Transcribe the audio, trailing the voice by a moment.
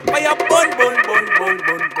Fire burn, burn, burn, burn,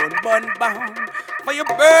 burn, burn, burn, burn. Fire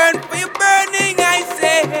burning, I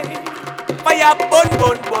say. Fire burn,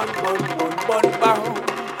 burn, burn, burn, burn, burn, burn.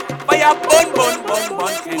 Fire burn, burn, burn,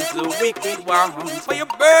 burn, against the wicked one. Fire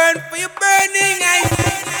burning, I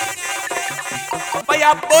say.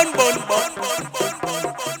 Fire burn, burn, burn, burn, burn, burn,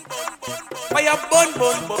 burn. Fire burn,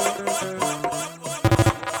 burn, burn.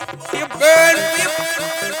 Fire burn,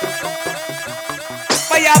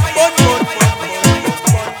 fire burn, burn, burn.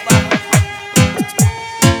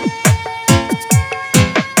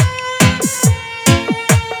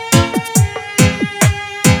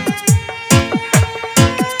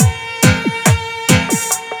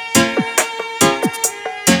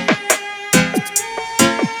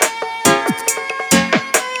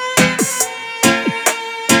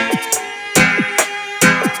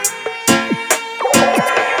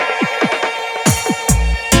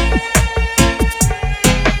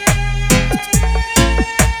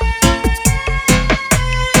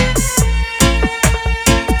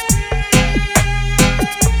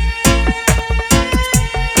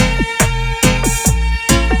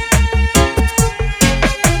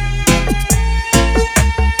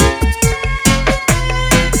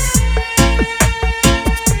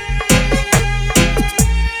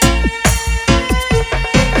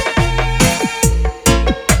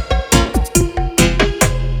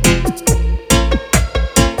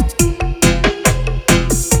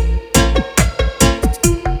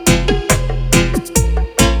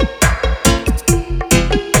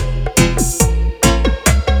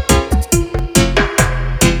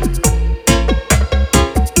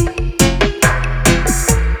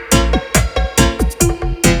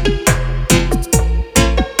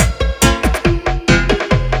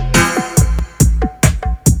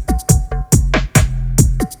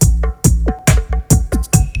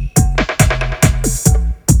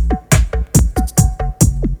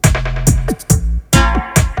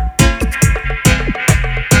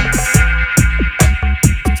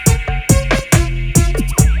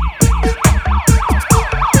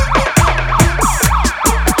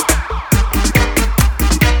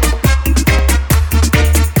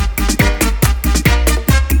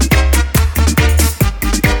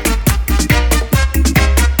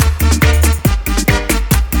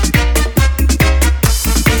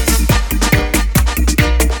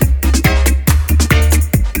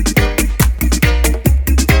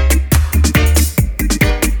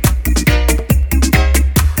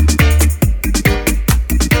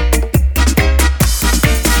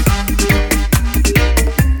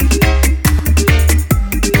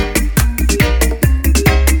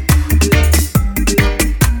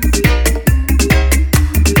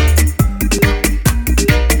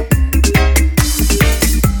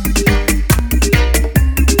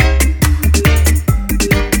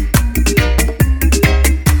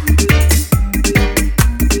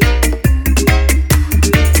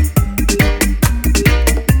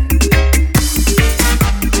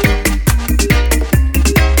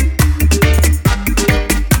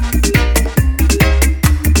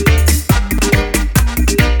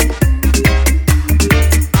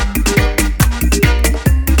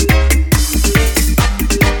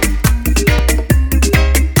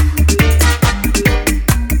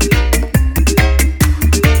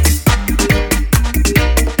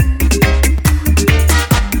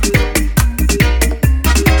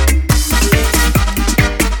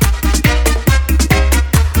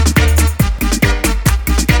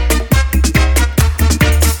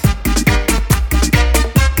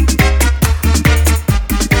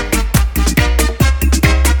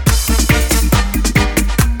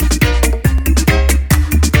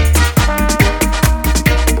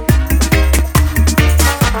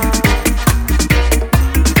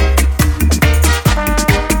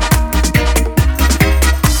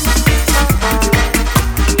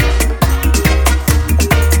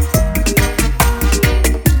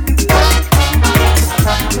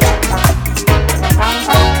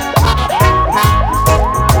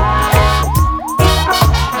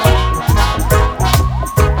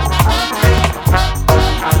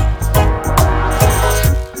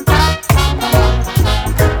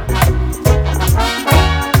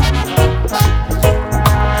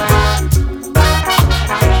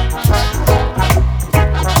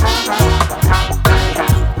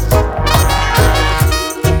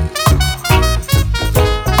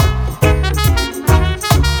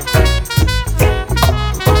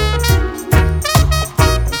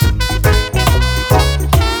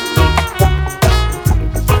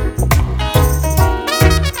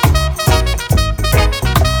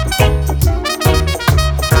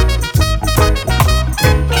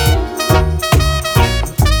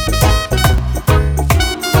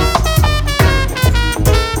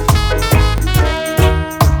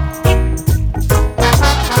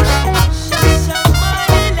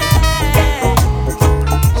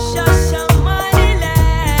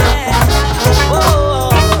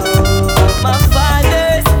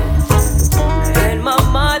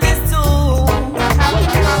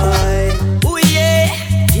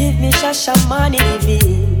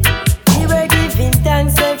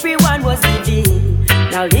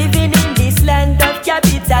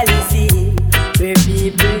 capitalism, where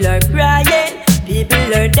people are crying, people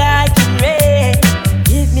are dying rain.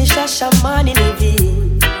 Give me Shasha money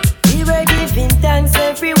living. We were giving thanks,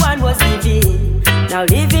 everyone was giving. Now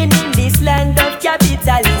living in this land of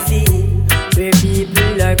capitalism, where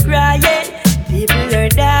people are crying, people are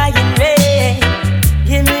dying rain.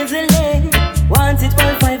 Give me the land, want it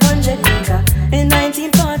for 500 acre. In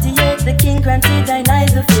 1948, the king granted I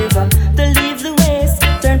the favor to leave the west,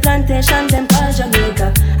 turn plantation, them call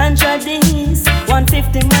Jamaica, and trod the east,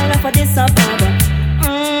 150 mile for this Ababa.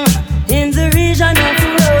 In the region of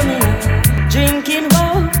Romania, drinking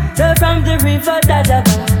water from the river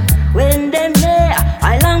Dadaba. When them there,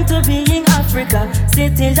 I long to be in Africa,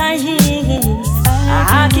 cities I hear.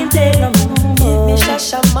 I can take no more. Give me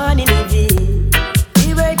Shasha money living.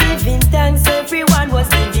 We were giving thanks, everyone was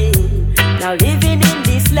giving. Now living in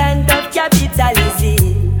this land of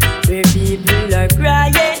capitalism, where people are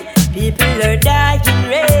crying, people are dying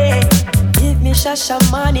rain. Give me Shasha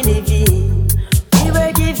money living. We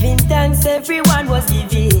were giving thanks, everyone was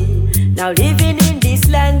giving. Now living in this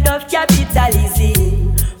land of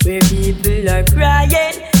capitalism, where people are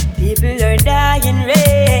crying, people are dying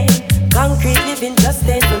rain. Concrete living just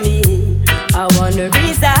ain't for me. I wanna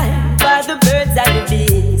reside by the birds and the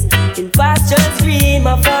bees. In pastures green,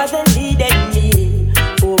 my father leaded me.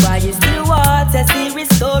 Over his still waters, he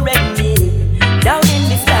restoring me. Down in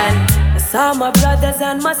this land, I saw my brothers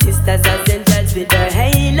and my sisters as angels with their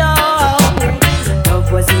halo.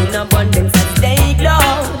 Love was in abundance as they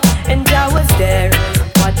glowed, and I was there,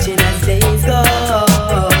 watching as days go.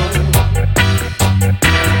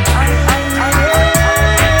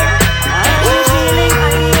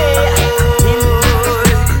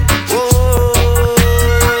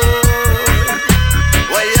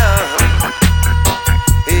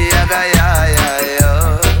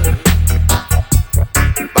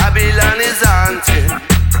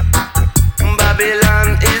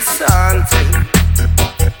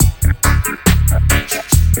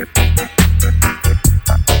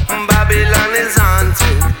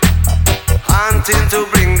 To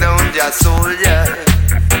bring down their soldiers.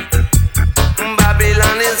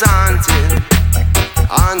 Babylon is haunting,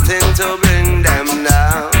 haunting to bring them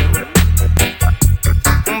down.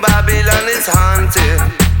 Babylon is haunting,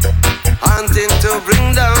 haunting to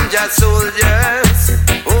bring down their soldiers.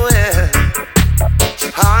 Oh yeah,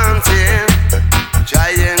 haunting,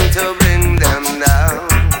 trying to bring them down.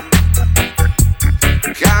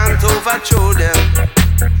 Can't overthrow them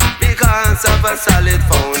because of a solid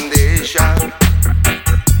foundation.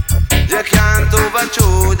 You can't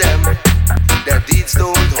overthrow them. Their deeds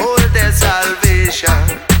don't hold their salvation.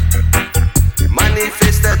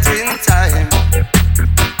 Manifested in time,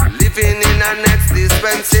 living in a next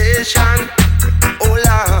dispensation. Oh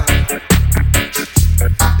Lord,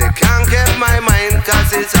 they can't get my mind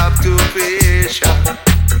cause it's up to creation.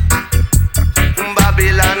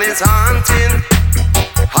 Babylon is haunting,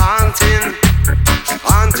 haunting,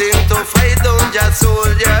 haunting to fight down your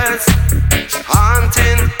soldiers.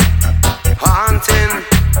 Haunting, haunting,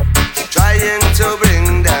 trying to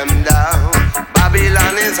bring them down.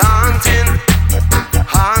 Babylon is haunting,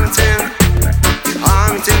 haunting,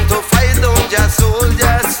 haunting to fight down your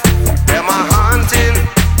soldiers. Them are haunting,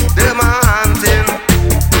 them are haunting,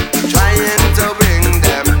 trying to bring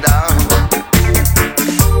them down.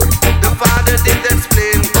 The Father did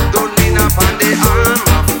explain, don't lean upon the arm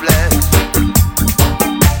of flesh.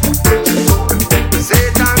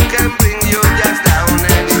 Satan can bring you just down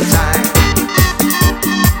anytime.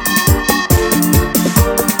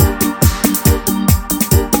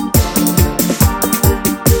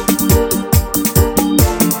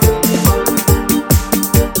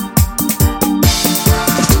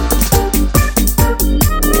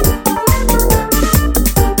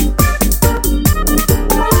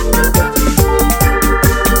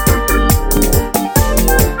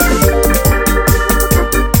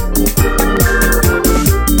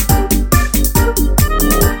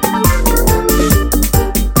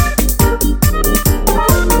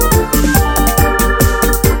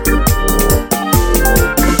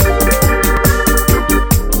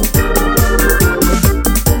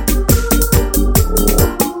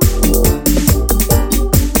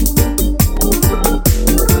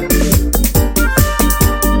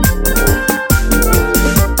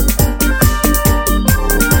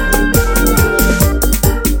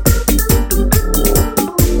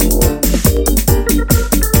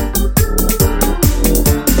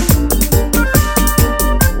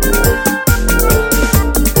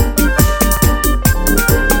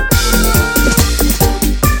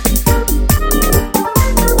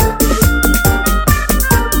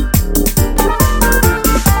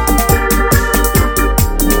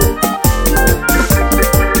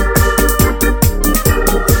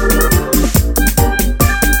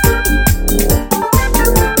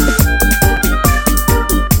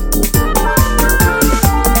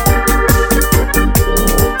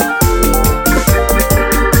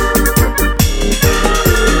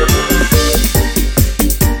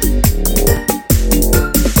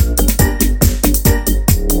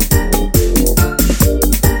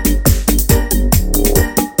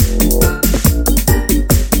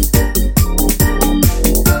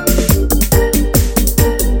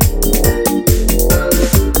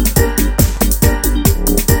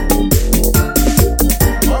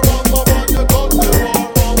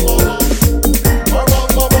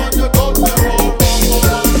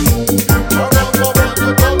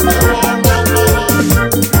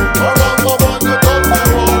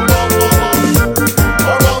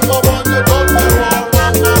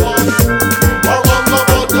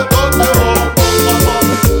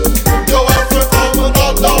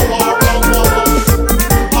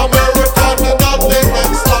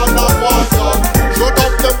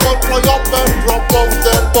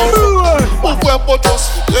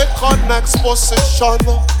 position.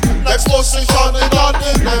 Next position is on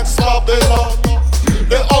the next Babylon.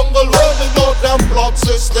 The humble world, we know them blood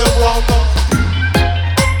system run.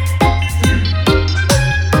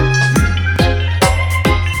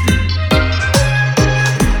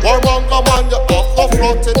 Warmonger man, you have to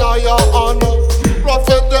float in your honor.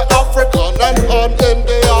 Prophet the African and an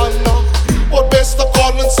Indian. But Mr.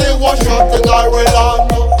 Collins say was shot in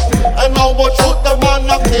Ireland. And now much shoot the man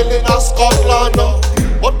a killing a Scotland.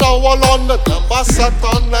 But now all on the them a set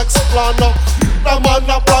on next plan. The man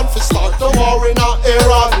a plan to start the war in a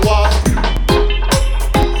Iran war.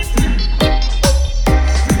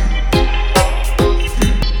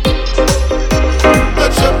 The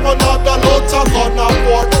ship another load of gun a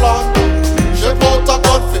Portland. Ship out a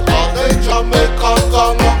gun for all the Jamaican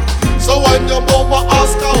gang. So when your mama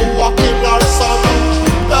ask her who a kill her son,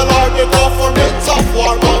 tell her the government of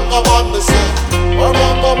warmonger man me say.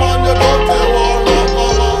 Warmonger man, you don't tell warmonger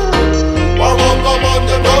man. Warmonger man,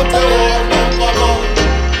 you don't tell warmonger man.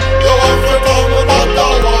 You African, you not the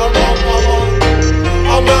warmonger man.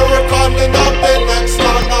 American, you not the next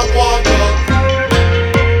land of water.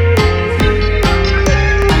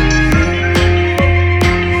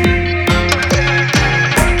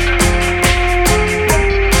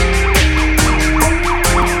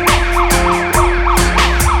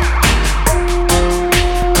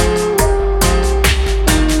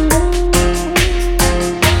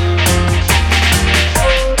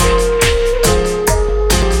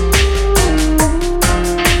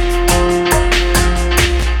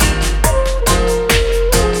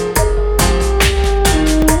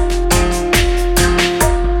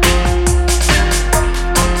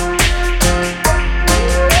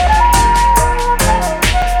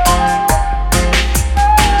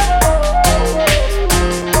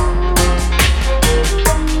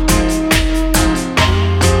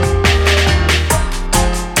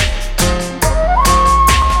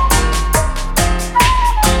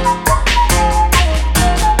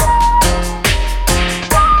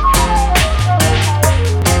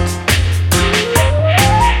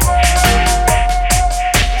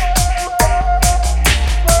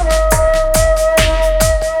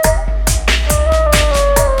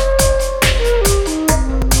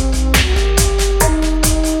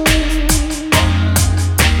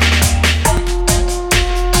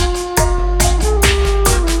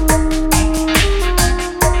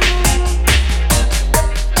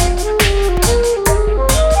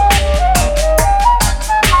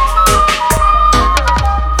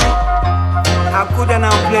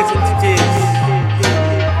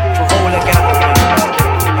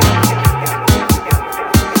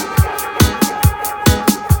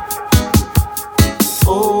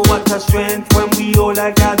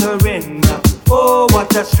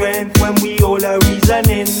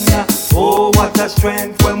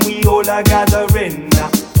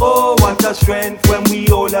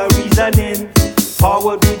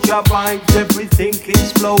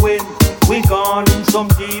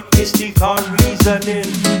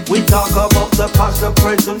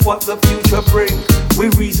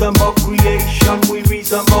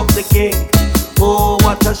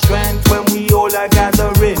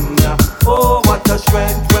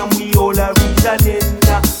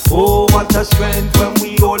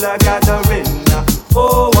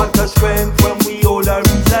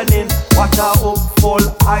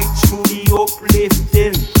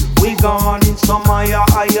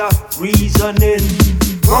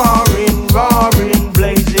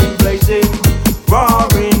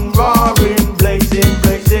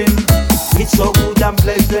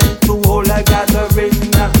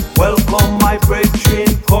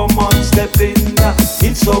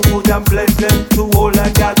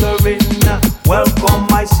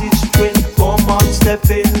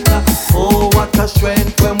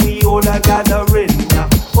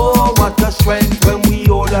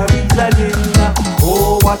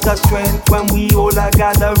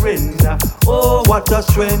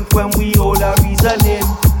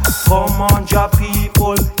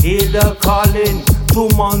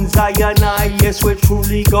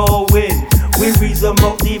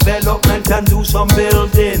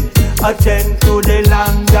 Attend to the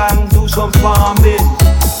land and do some farming.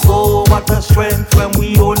 Oh, what a strength when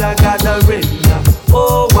we all are gathering.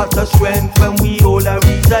 Oh, what a strength when we all are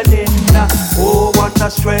reasoning. Oh, what a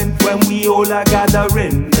strength when we all are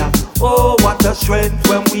gathering. Oh, what a strength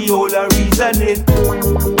when we all are reasoning.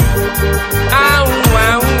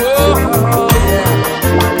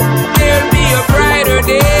 There'll be a brighter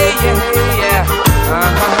day, yeah.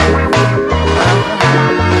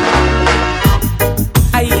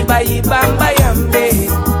 Aye, bye, bam, bayambe.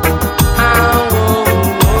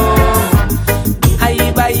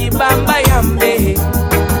 Aye, bye, bam, bayambe.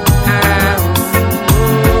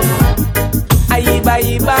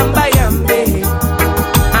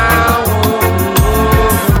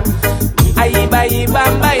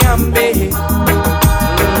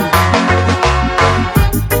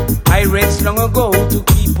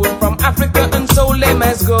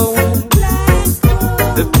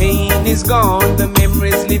 is gone, the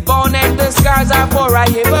memories live on, and the scars are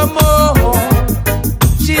forevermore.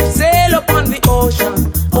 Ships sail upon the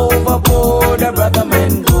ocean, overboard a brother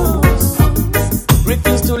man goes.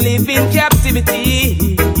 Refuse to live in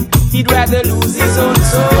captivity, he'd rather lose his own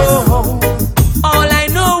soul. All I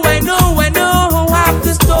know, half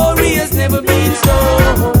the story has never been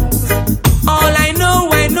told. All I know,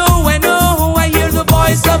 I hear the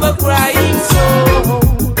voice of a crying soul.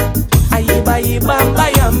 Ayiba yibamba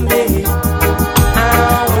yambe,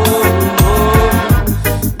 ah oh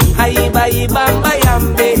oh. Ayiba yibamba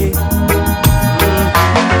yambe.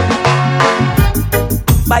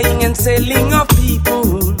 Buying and selling of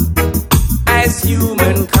people as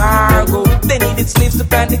human cargo. They needed slaves to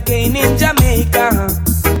plant the cane in Jamaica,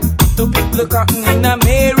 to pick the cotton in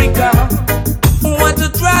America. What a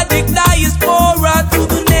tragic diaspora to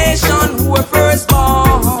the nation who were first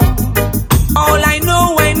born. All I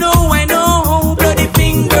know, bloody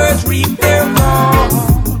fingers reap their corn.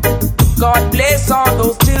 God bless all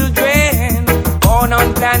those children born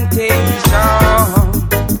on plantation.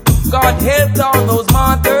 God helped all those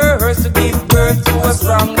mothers to give birth to a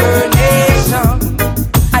stronger nation.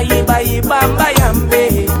 Ayiba yibamba yambe,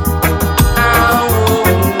 ah oh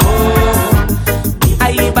oh.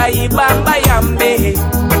 Ayiba yibamba yambe,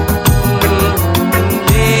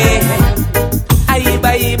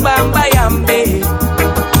 ayiba yibamba yambe,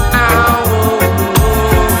 ah oh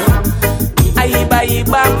oh. Ayiba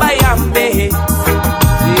yibamba yambe,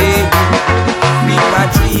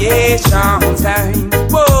 repatriation time.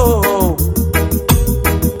 Whoa,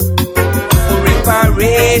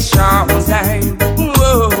 reparation time.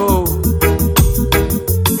 Whoa,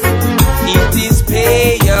 it is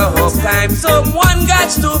payoff time. Someone got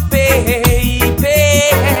to pay.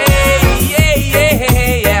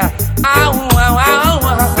 Yeah. Ow, ow, ow,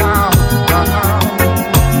 ow, ow.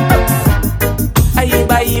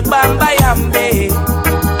 Ayiba yibamba yambe,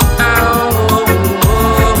 ow,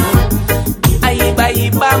 oh. Ayiba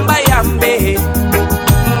yibamba yambe,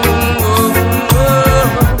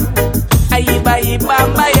 ayiba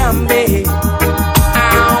yibamba yambe,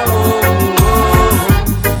 ow, oh.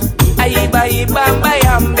 Ayiba yibamba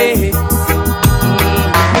yambe.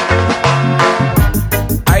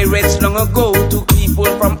 I read long ago to people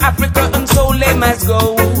from Africa, and so they must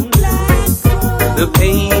go. The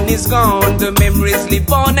pain is gone, the memories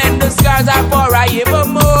live on, and the scars are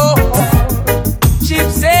forevermore.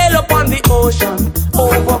 Ships sail upon the ocean,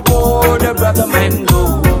 overboard a brother man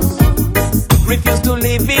goes. Refuse to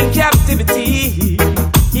live in captivity,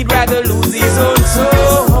 he'd rather lose his own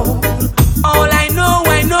soul. All I know,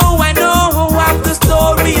 half the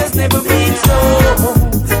story has never been told.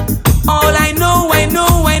 All I know,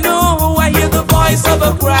 I hear the voice of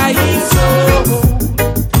a crying soul.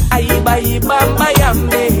 Ayiba yibamba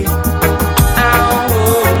yambe, ah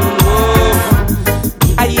oh oh.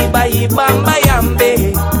 Ayiba yibamba yambe.